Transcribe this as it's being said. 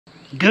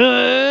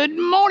Good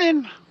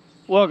morning.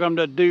 Welcome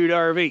to Dude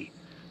RV.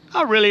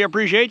 I really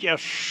appreciate you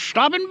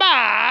stopping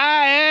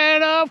by,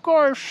 and of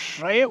course,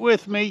 say it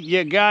with me,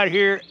 you got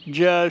here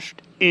just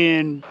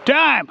in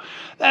time.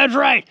 That's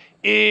right,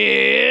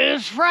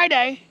 it's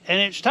Friday, and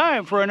it's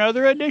time for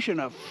another edition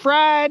of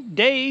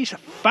Friday's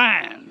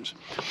Finds.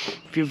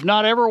 If you've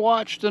not ever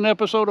watched an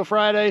episode of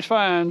Friday's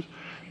Finds,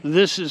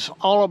 this is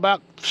all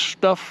about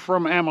stuff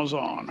from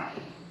Amazon.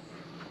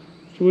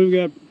 So we've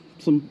got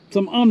some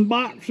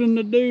unboxing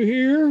to do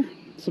here,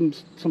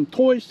 some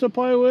toys to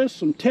play with,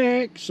 some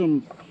tech,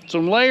 some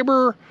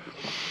labor.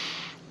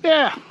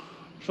 Yeah,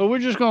 so we're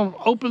just gonna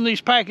open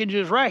these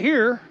packages right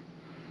here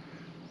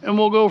and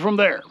we'll go from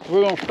there.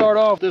 We're gonna start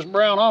off this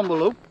brown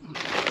envelope.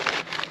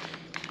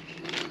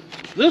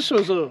 This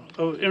was an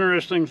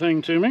interesting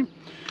thing to me.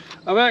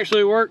 I've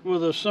actually worked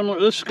with a similar,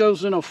 this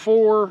goes in a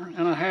 4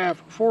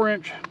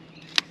 inch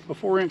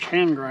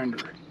hand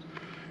grinder.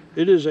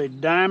 It is a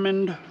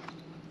diamond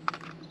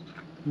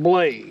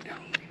blade.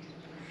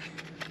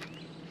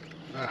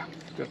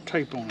 Got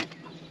tape on it.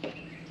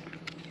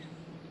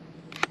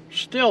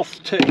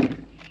 Stealth tape.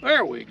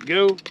 There we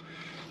go.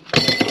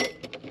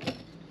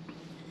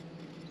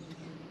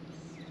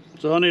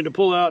 So I need to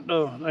pull out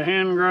the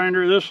hand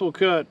grinder. This will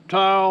cut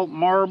tile,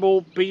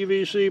 marble,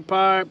 PVC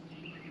pipe,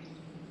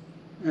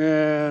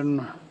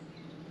 and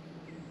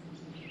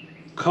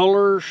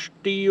color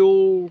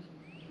steel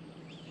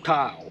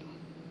tile.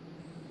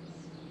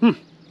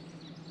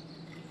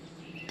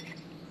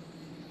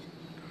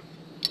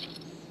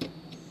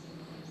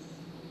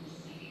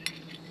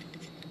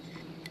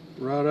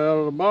 Right out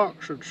of the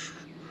box, it's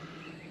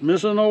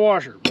missing a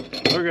washer.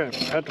 Okay,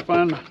 I have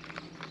to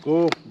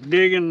go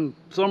digging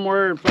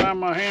somewhere and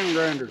find my hand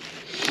grinder.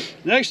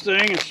 Next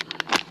thing is,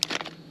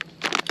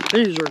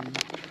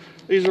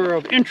 these are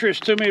of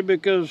interest to me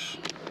because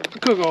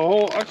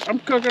I'm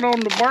cooking on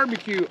the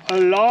barbecue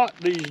a lot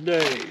these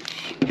days.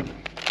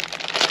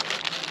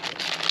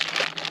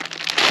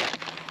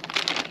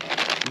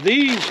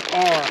 These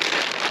are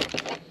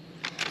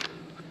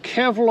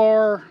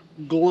Kevlar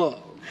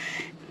gloves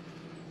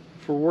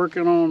for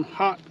working on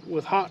hot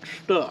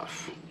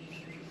stuff.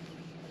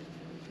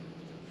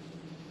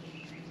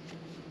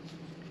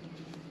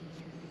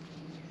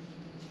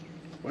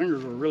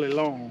 Fingers are really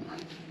long.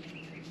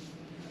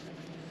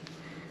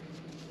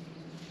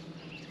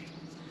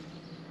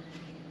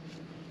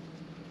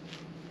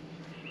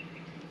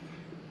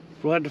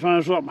 We'll have to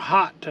find something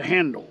hot to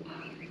handle.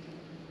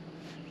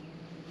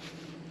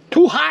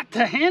 Too hot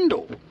to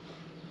handle.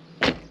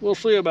 We'll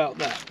see about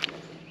that.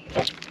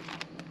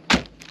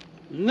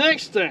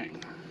 Next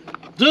thing,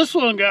 this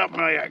one got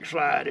me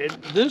excited.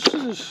 This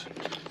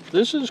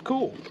is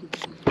cool.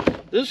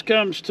 This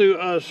comes to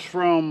us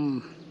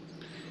from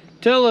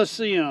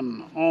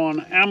Telesian on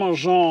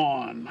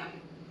Amazon.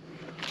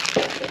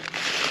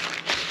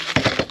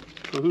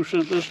 So who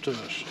sent this to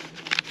us?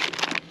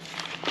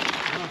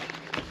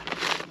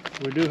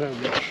 We do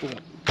have that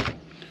slip.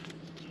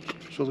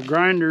 So the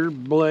grinder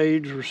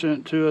blades were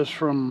sent to us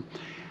from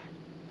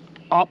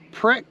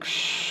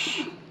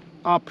Oprex.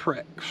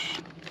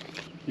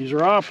 These are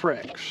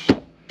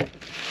Oprex.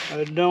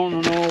 I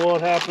don't know what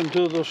happened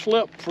to the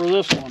slip for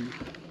this one.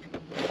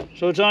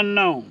 So it's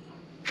unknown.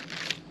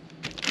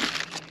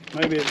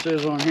 Maybe it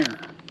says on here.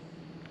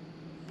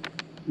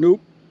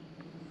 Nope.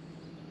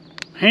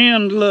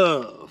 Hand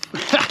love.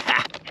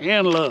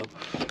 Hand love.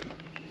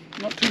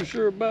 Not too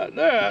sure about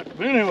that.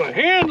 But anyway,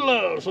 hand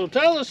love. So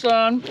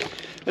Teleson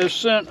has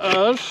sent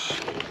us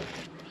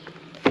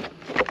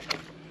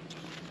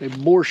a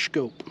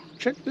borescope.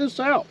 Check this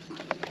out.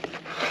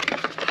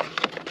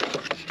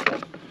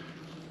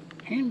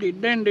 Handy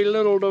dandy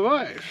little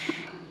device.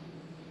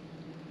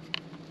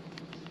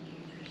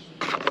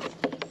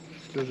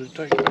 Does it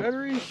take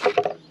batteries?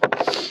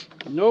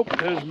 Nope, it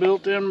has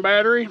built-in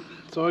battery.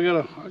 So I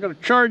gotta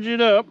charge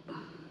it up.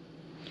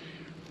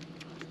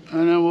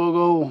 And then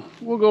we'll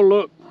go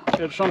look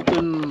at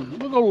something.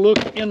 We'll go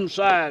look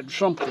inside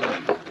something.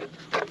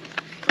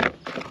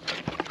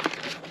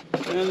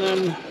 And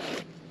then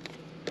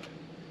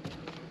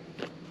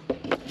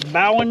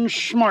Bowen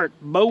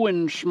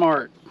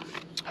Smart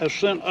has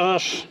sent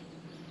us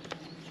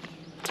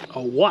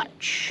a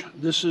watch.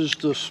 This is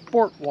the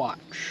sport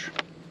watch.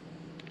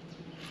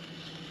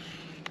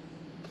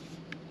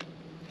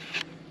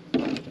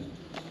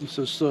 This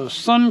is the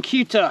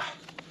Sunkita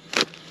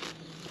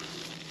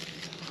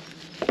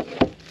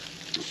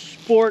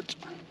sport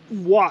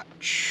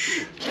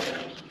watch.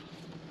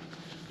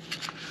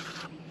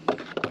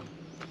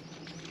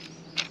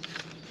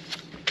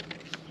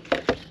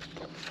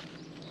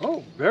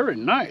 Oh, very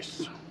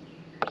nice.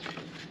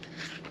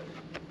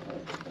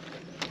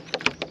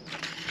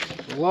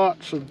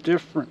 Lots of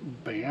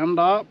different band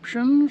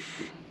options.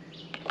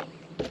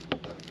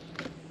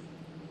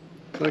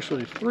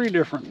 Actually 3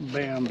 different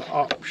band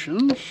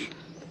options.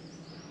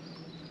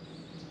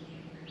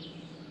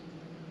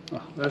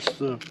 Oh, that's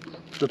the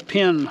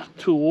pin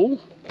tool.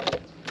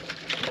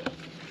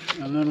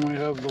 And then we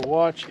have the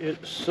watch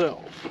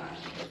itself.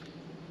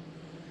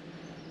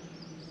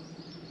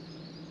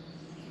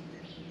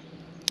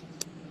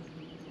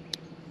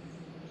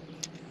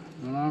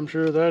 And I'm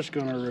sure that's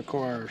going to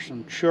require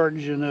some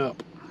charging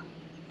up.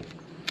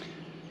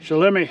 So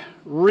let me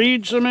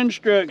read some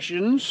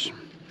instructions,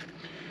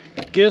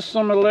 get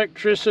some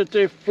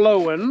electricity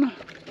flowing,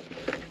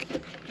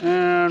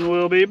 and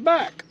we'll be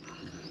back.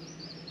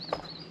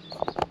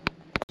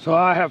 So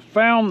I have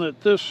found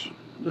that this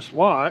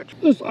watch,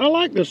 I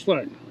like this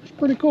thing. It's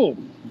pretty cool.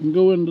 You can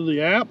go into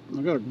the app.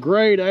 I've got a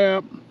great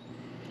app.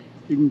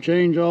 You can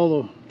change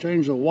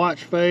the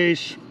watch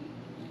face,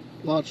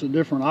 lots of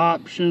different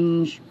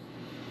options.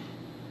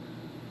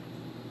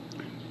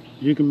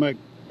 You can make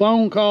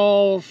phone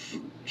calls,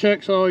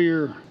 checks all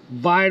your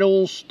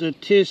vital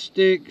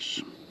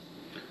statistics,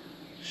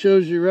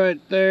 shows you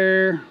right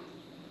there,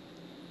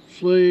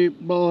 sleep,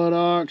 blood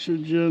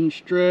oxygen,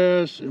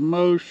 stress,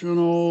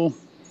 emotional,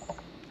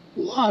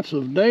 lots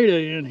of data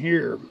in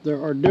here.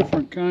 There are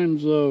different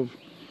kinds of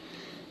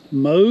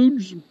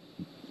modes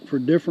for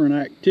different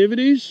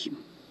activities.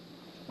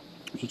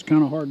 It's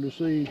kind of hard to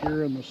see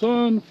here in the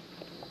sun.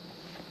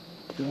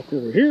 Walk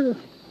over here.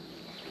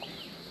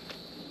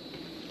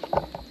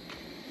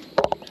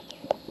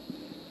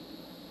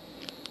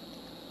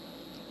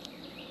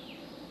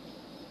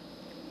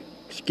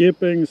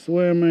 Skipping,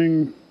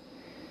 swimming,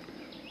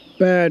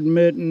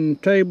 badminton,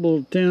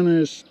 table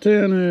tennis,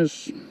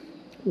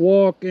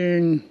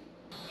 walking.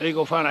 There you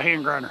go, find a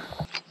hand grinder.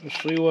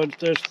 Let's see what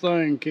this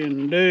thing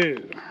can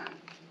do.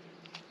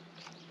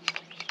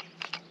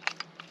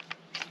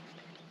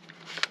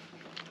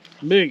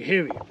 Big,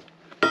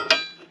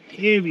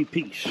 heavy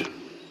piece.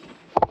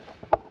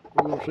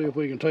 We're gonna see if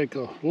we can take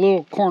a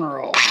little corner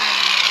off.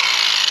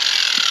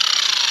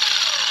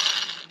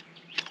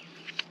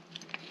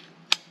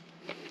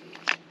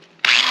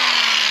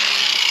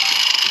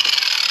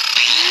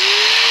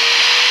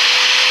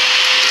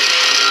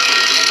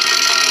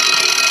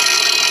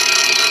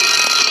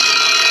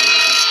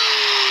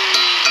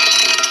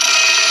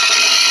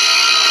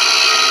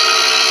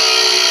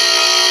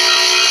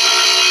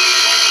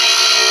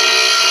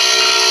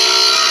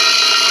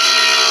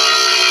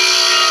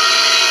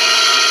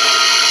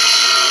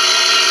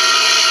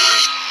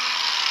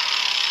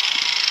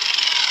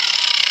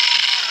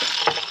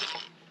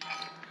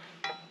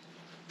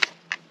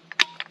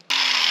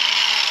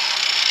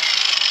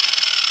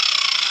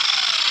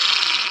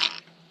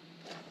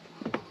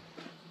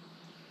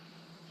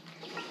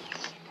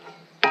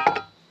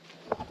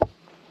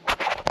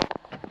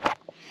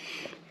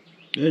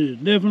 It is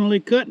definitely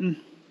cutting.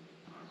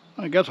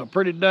 I think that's a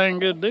pretty dang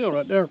good deal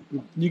right there.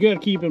 You got to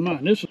keep in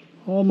mind, this is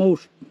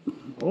almost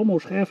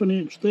half an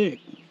inch thick.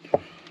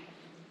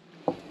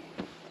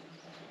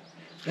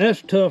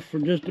 That's tough for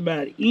just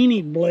about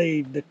any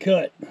blade to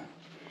cut.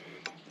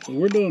 So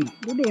we're doing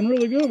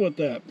really good with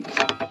that.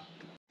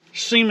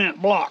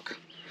 Cement block.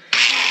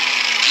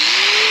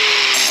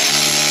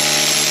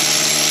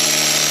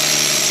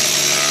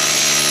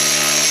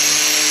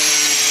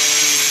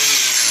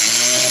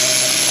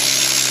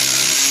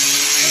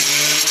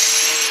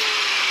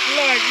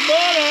 Like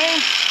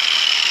butter.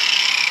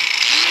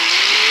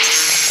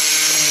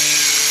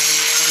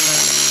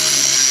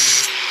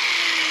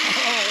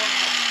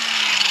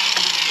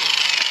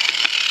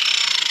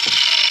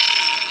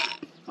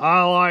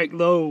 I like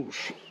those.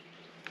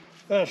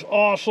 That's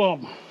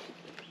awesome.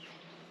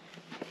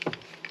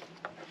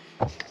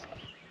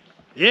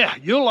 Yeah,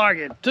 you'll like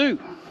it too.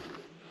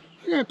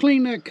 Look how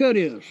clean that cut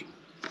is.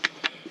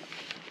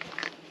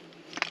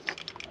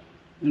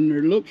 And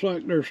there looks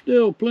like there's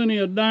still plenty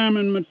of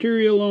diamond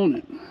material on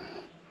it.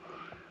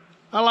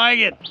 I like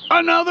it.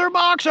 Another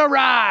box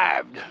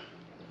arrived.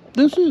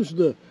 This is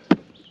the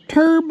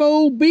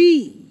Turbo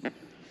B.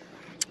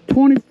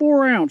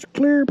 24-ounce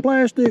clear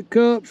plastic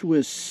cups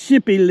with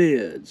sippy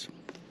lids.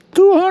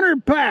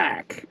 200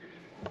 pack.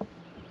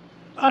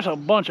 That's a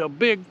bunch of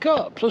big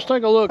cups. Let's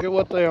take a look at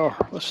what they are.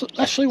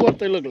 Let's see what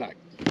they look like.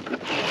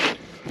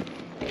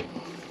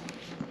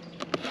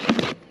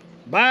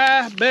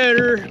 Buy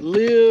better,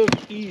 live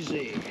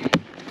easy.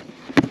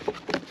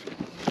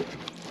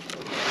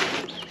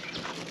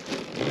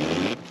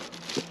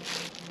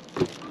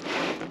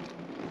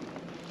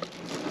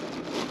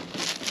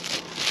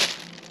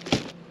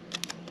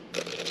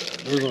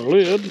 There's our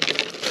lid.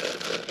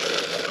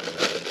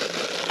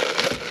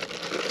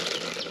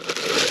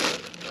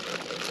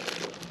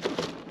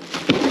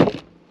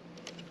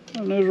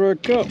 And there's our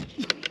cup.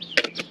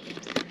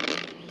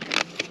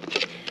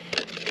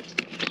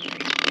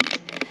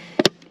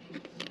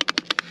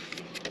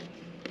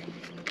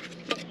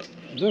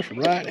 That's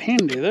right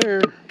handy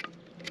there.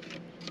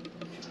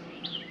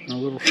 A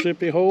little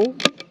sippy hole.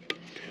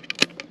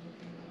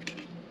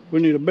 We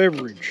need a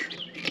beverage.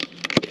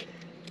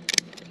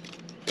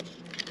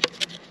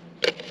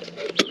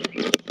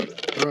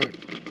 Right.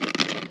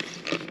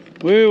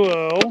 We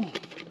will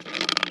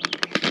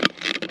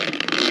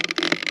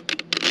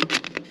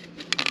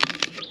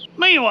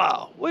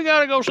meanwhile, we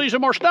gotta go see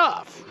some more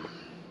stuff.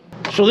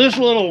 So this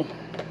little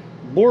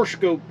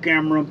borescope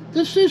camera,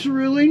 this is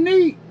really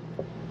neat.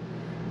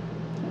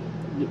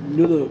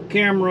 Do the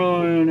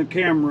camera and a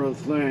camera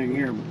thing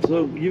here.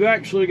 So you've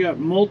actually got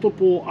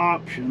multiple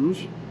options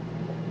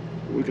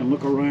We can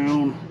look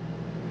around.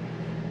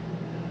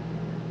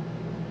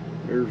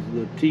 There's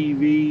the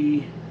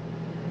TV.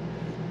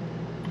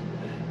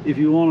 If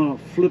you want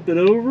to flip it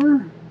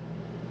over,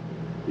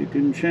 you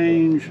can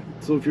change.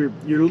 So if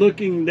you're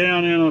looking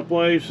down in a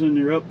place and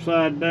you're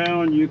upside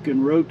down, you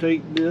can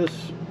rotate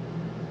this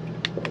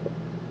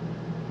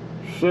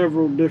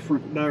several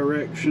different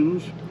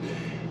directions.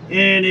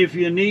 And if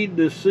you need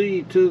to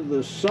see to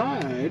the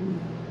side,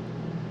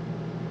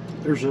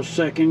 there's a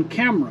second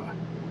camera.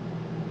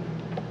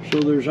 So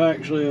there's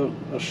actually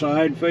a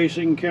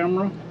side-facing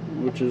camera,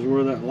 which is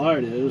where that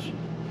light is.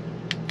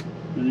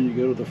 And then you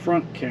go to the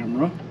front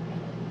camera,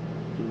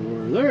 to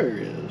where there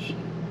is.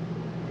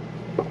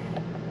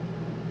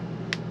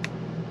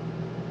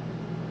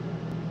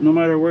 No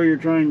matter where you're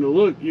trying to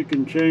look, you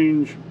can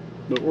change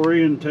the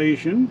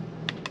orientation.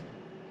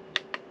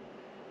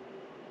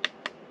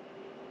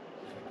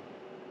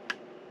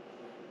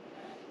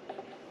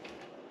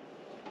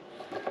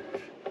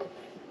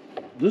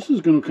 This is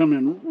going to come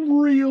in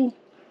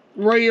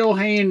real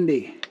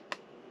handy.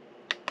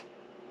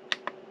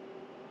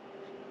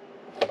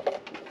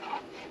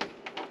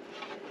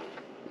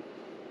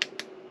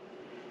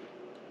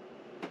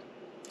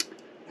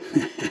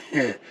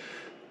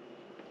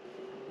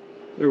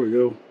 There we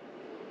go.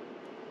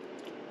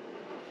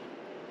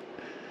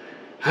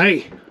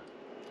 Hey,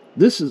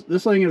 this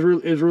thing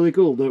is really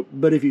cool though.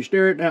 But if you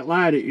stare at that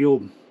light,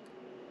 you'll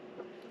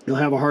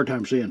have a hard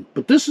time seeing.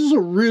 But this is a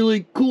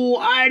really cool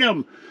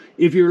item.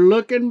 If you're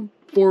looking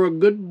for a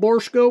good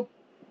borescope,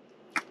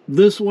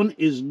 this one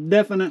is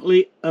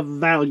definitely a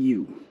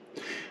value.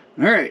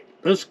 All right,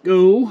 let's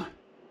go.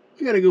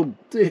 We gotta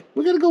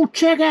go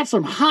check out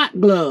some hot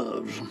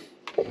gloves.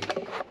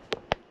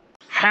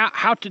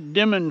 How to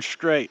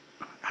demonstrate?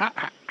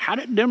 How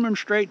to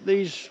demonstrate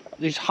these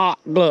hot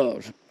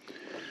gloves?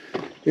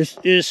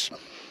 It's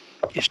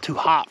too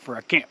hot for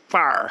a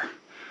campfire.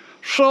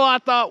 So I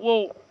thought,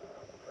 well,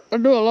 I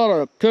do a lot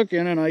of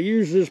cooking and I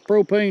use this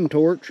propane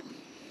torch.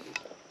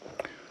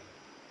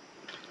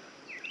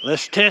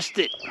 Let's test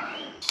it.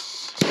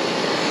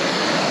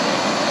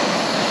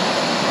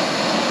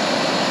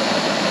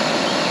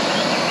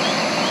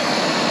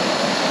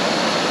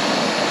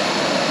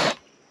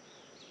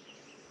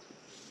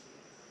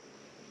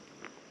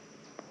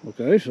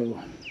 Okay,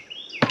 so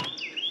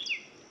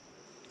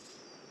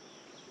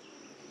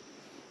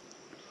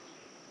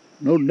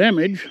no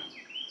damage.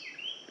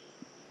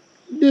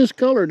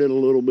 Discolored it a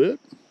little bit.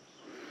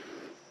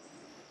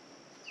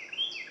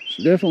 It's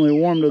definitely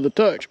warm to the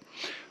touch.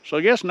 So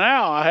I guess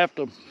now I have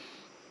to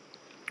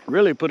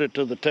really put it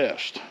to the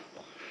test.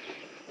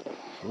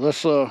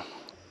 Let's I'll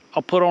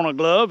put on a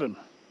glove and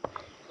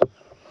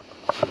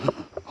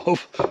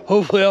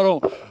hopefully I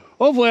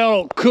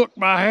don't cook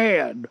my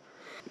hand.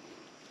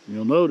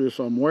 You'll notice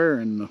I'm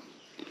wearing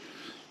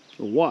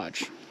the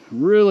watch.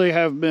 Really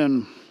have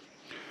been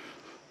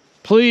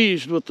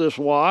pleased with this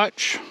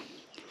watch.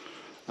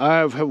 I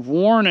have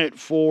worn it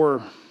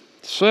for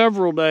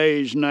several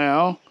days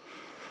now.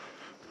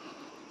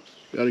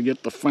 Got to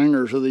get the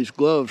fingers of these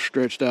gloves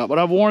stretched out. But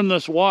I've worn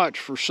this watch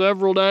for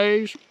several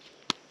days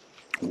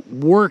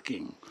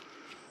working.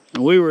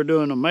 And we were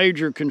doing a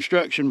major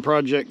construction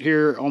project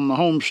here on the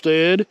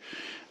homestead.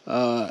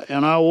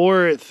 And I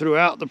wore it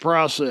throughout the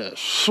process,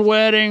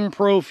 sweating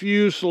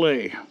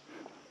profusely.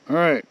 All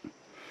right,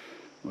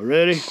 we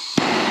ready?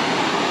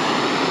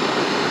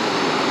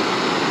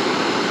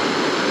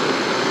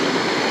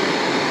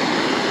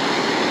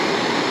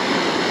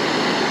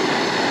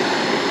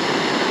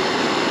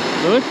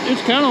 So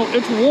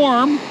it's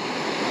warm.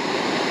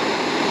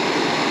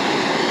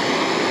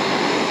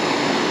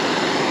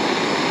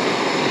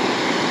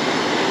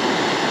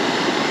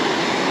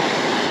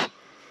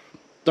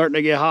 Starting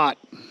to get hot.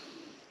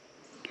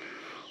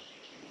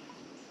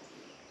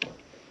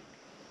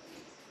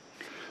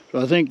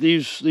 So I think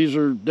these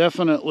are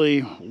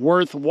definitely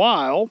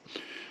worthwhile.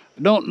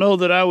 I don't know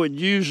that I would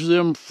use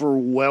them for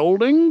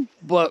welding,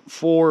 but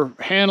for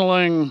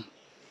handling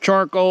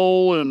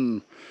charcoal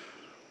and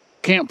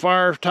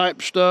campfire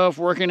type stuff,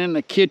 working in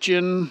the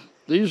kitchen,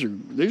 these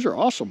are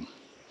awesome.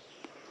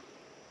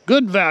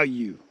 Good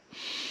value.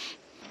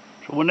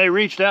 So when they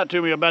reached out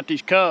to me about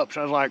these cups,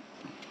 I was like,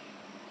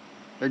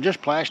 they're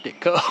just plastic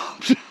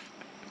cups.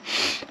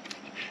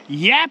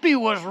 Yappy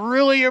was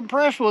really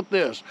impressed with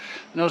this.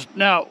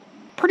 Now,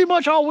 pretty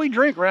much all we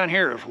drink around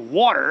here is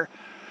water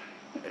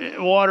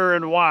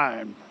and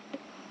wine.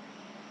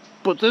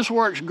 But this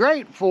works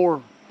great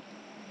for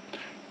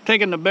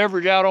taking the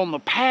beverage out on the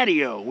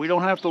patio. We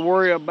don't have to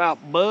worry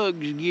about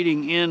bugs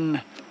getting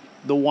in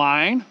the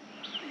wine.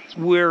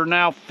 We're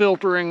now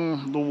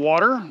filtering the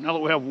water, now that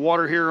we have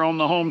water here on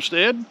the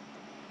homestead.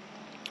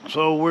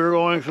 So we're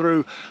going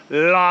through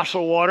lots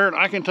of water, and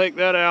I can take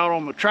that out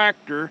on the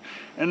tractor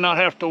and not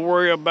have to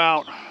worry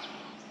about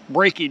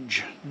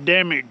breakage,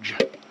 damage.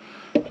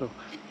 So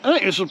I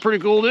think this is a pretty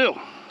cool deal.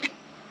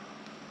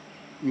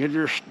 You get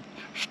your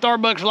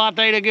Starbucks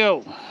latte to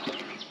go.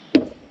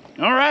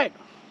 All right.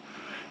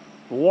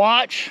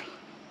 Watch.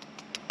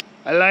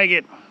 I like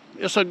it.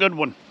 It's a good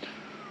one.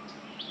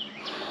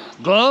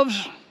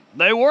 Gloves,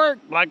 they work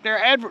like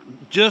they're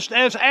just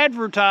as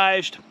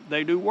advertised.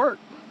 They do work.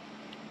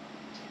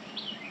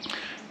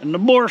 And the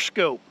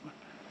borescope.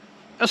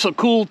 That's a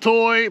cool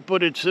toy,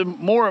 but it's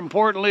more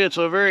importantly, it's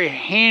a very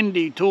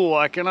handy tool.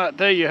 I cannot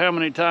tell you how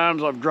many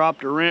times I've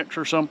dropped a wrench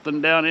or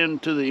something down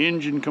into the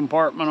engine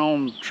compartment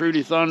on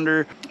Trudy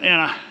Thunder.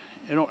 And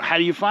how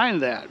do you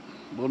find that?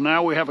 Well,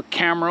 now we have a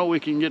camera. We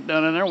can get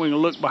down in there. We can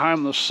look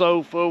behind the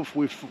sofa if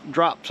we've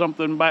dropped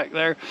something back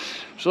there.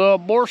 So a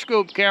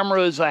borescope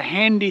camera is a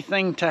handy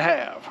thing to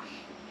have.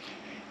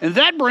 And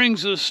that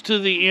brings us to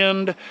the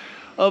end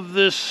of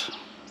this,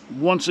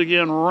 once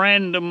again,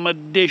 random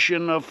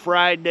edition of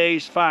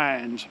Friday's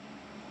Finds.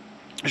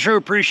 I sure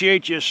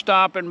appreciate you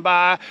stopping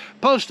by.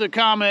 Post a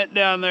comment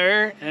down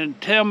there and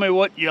tell me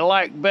what you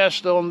like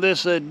best on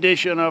this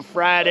edition of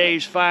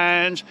Friday's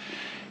Finds.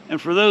 And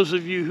for those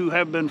of you who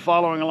have been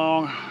following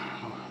along,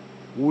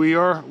 we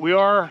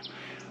are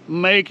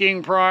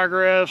making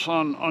progress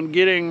on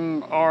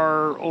getting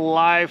our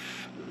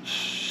life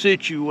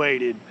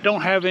situated.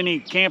 Don't have any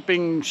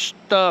camping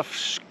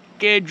stuff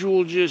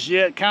scheduled just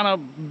yet. Kind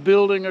of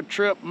building a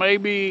trip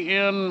maybe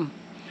in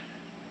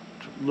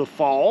the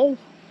fall.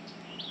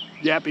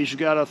 Yappy's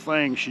got a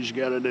thing she's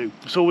got to do,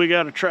 so we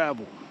got to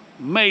travel.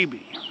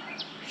 Maybe.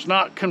 It's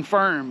not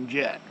confirmed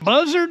yet.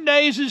 Buzzard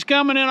Days is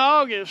coming in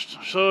August,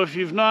 so if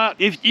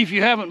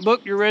you haven't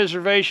booked your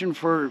reservation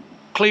for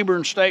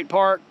Cleburne State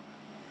Park,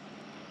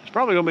 it's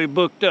probably going to be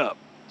booked up.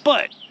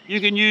 But you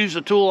can use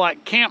a tool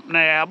like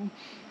CampNab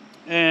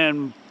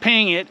and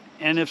ping it,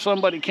 and if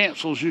somebody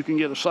cancels, you can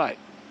get a site.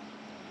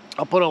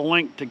 I'll put a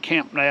link to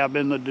CampNab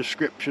in the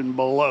description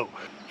below.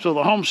 So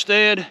the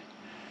homestead,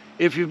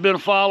 if you've been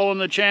following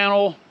the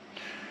channel,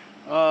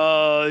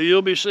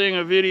 you'll be seeing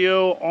a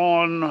video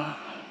on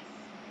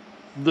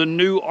the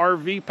new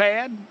RV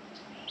pad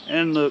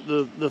and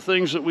the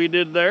things that we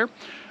did there.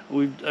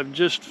 I've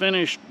just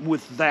finished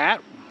with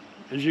that.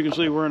 As you can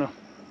see, we're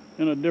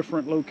in a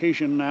different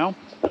location now.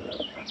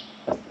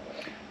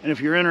 And if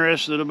you're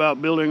interested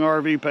about building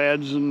RV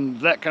pads and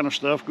that kind of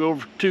stuff, go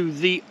over to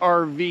the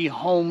RV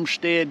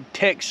Homestead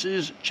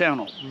Texas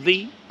channel.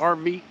 The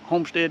RV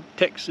Homestead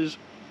Texas.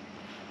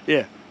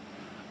 Yeah,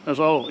 that's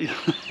all.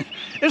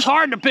 It's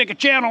hard to pick a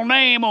channel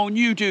name on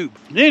YouTube.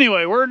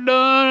 Anyway, we're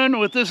done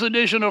with this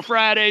edition of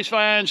Friday's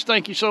Finds.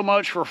 Thank you so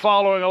much for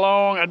following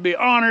along. I'd be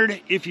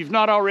honored, if you've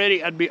not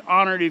already, I'd be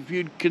honored if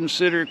you'd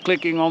consider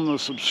clicking on the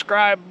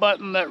subscribe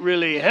button. That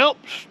really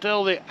helps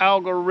tell the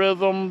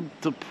algorithm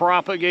to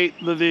propagate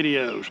the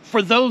videos.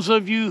 For those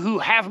of you who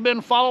have been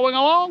following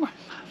along,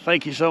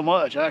 thank you so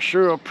much. I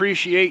sure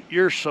appreciate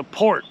your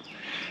support.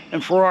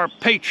 And for our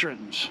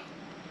patrons,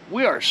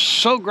 we are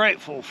so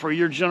grateful for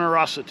your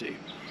generosity.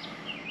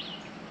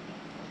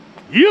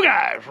 You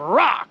guys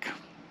rock.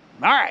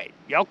 All right,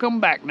 y'all come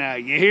back now,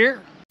 you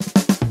hear?